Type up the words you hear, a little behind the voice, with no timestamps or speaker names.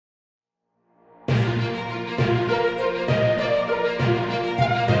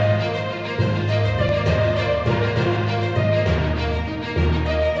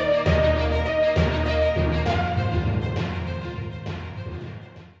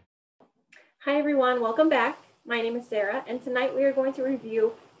Hi everyone, welcome back. My name is Sarah, and tonight we are going to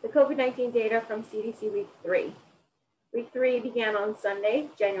review the COVID-19 data from CDC Week 3. Week 3 began on Sunday,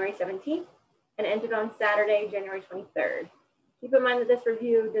 January 17th, and ended on Saturday, January 23rd. Keep in mind that this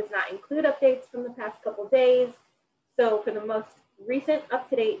review does not include updates from the past couple days, so for the most recent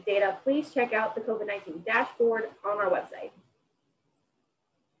up-to-date data, please check out the COVID-19 dashboard on our website.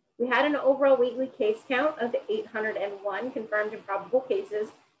 We had an overall weekly case count of 801 confirmed and probable cases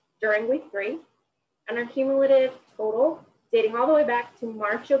during week 3, and our cumulative total, dating all the way back to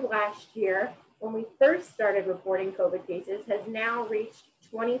March of last year, when we first started reporting COVID cases, has now reached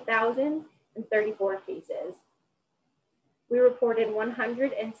 20,034 cases. We reported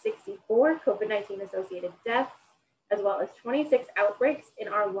 164 COVID-19 associated deaths, as well as 26 outbreaks in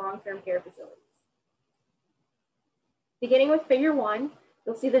our long-term care facilities. Beginning with figure 1,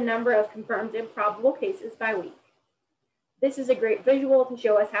 you'll see the number of confirmed and probable cases by week. This is a great visual to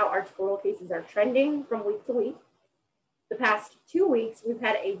show us how our total cases are trending from week to week. The past 2 weeks, we've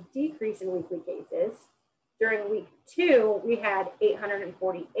had a decrease in weekly cases. During week 2, we had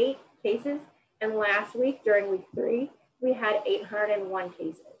 848 cases, and last week, during week 3, we had 801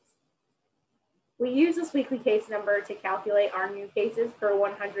 cases. We use this weekly case number to calculate our new cases per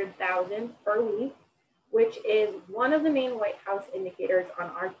 100,000 per week, which is one of the main White House indicators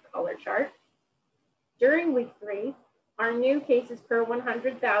on our color chart. During week 3, our new cases per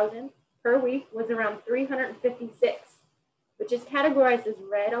 100,000 per week was around 356, which is categorized as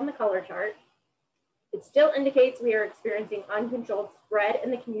red on the color chart. It still indicates we are experiencing uncontrolled spread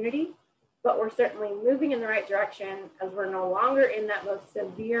in the community, but we're certainly moving in the right direction as we're no longer in that most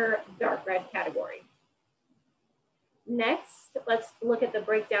severe dark red category. Next, let's look at the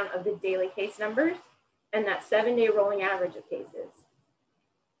breakdown of the daily case numbers and that 7-day rolling average of cases.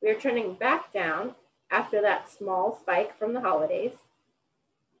 We are trending back down after that small spike from the holidays.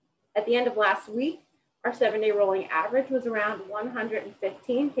 At the end of last week, our 7-day rolling average was around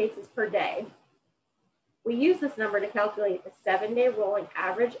 115 cases per day. We use this number to calculate the 7-day rolling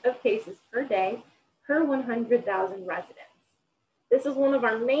average of cases per day per 100,000 residents. This is one of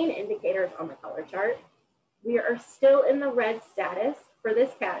our main indicators on the color chart. We are still in the red status for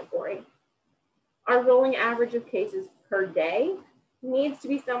this category. Our rolling average of cases per day needs to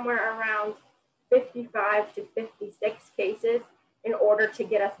be somewhere around 55 to 56 cases in order to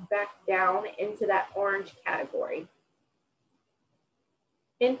get us back down into that orange category.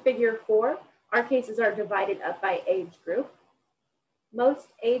 In figure 4, our cases are divided up by age group.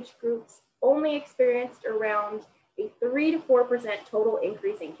 Most age groups only experienced around a 3 to 4% total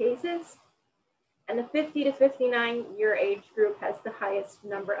increase in cases, and the 50 to 59 year age group has the highest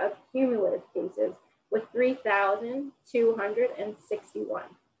number of cumulative cases with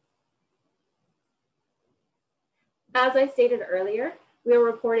 3,261. As I stated earlier, we are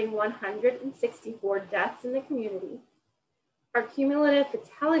reporting 164 deaths in the community. Our cumulative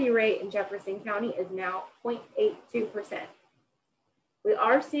fatality rate in Jefferson County is now 0.82%. We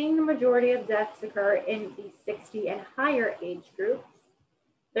are seeing the majority of deaths occur in the 60 and higher age groups.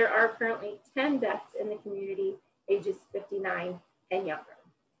 There are currently 10 deaths in the community ages 59 and younger.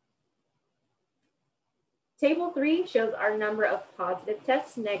 Table 3 shows our number of positive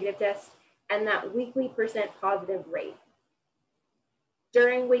tests, negative tests, and that weekly percent positive rate.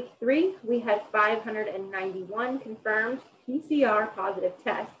 During week 3, we had 591 confirmed PCR positive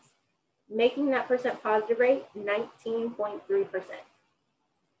tests, making that percent positive rate 19.3%.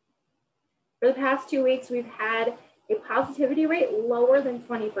 For the past 2 weeks, we've had a positivity rate lower than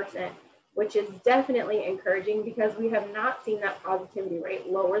 20%, which is definitely encouraging because we have not seen that positivity rate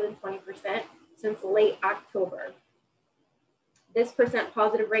lower than 20% since late October. This percent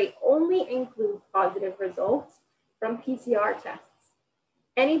positive rate only includes positive results from PCR tests.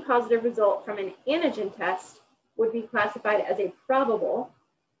 Any positive result from an antigen test would be classified as a probable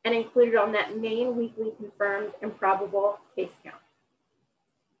and included on that main weekly confirmed and probable case count.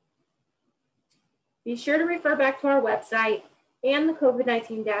 Be sure to refer back to our website and the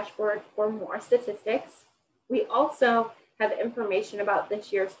COVID-19 dashboard for more statistics. We also have information about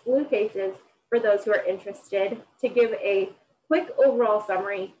this year's flu cases for those who are interested. To give a quick overall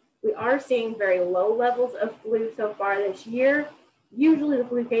summary, we are seeing very low levels of flu so far this year. Usually the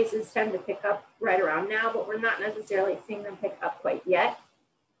flu cases tend to pick up right around now, but we're not necessarily seeing them pick up quite yet.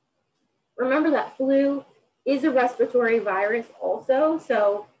 Remember that flu is a respiratory virus also,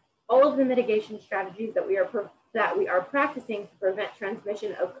 so all of the mitigation strategies that we are practicing to prevent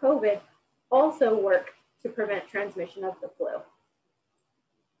transmission of COVID also work to prevent transmission of the flu.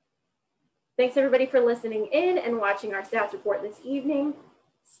 Thanks everybody for listening in and watching our stats report this evening.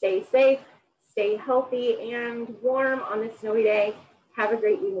 Stay safe, stay healthy and warm on this snowy day. Have a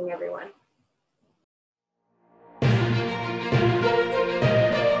great evening, everyone.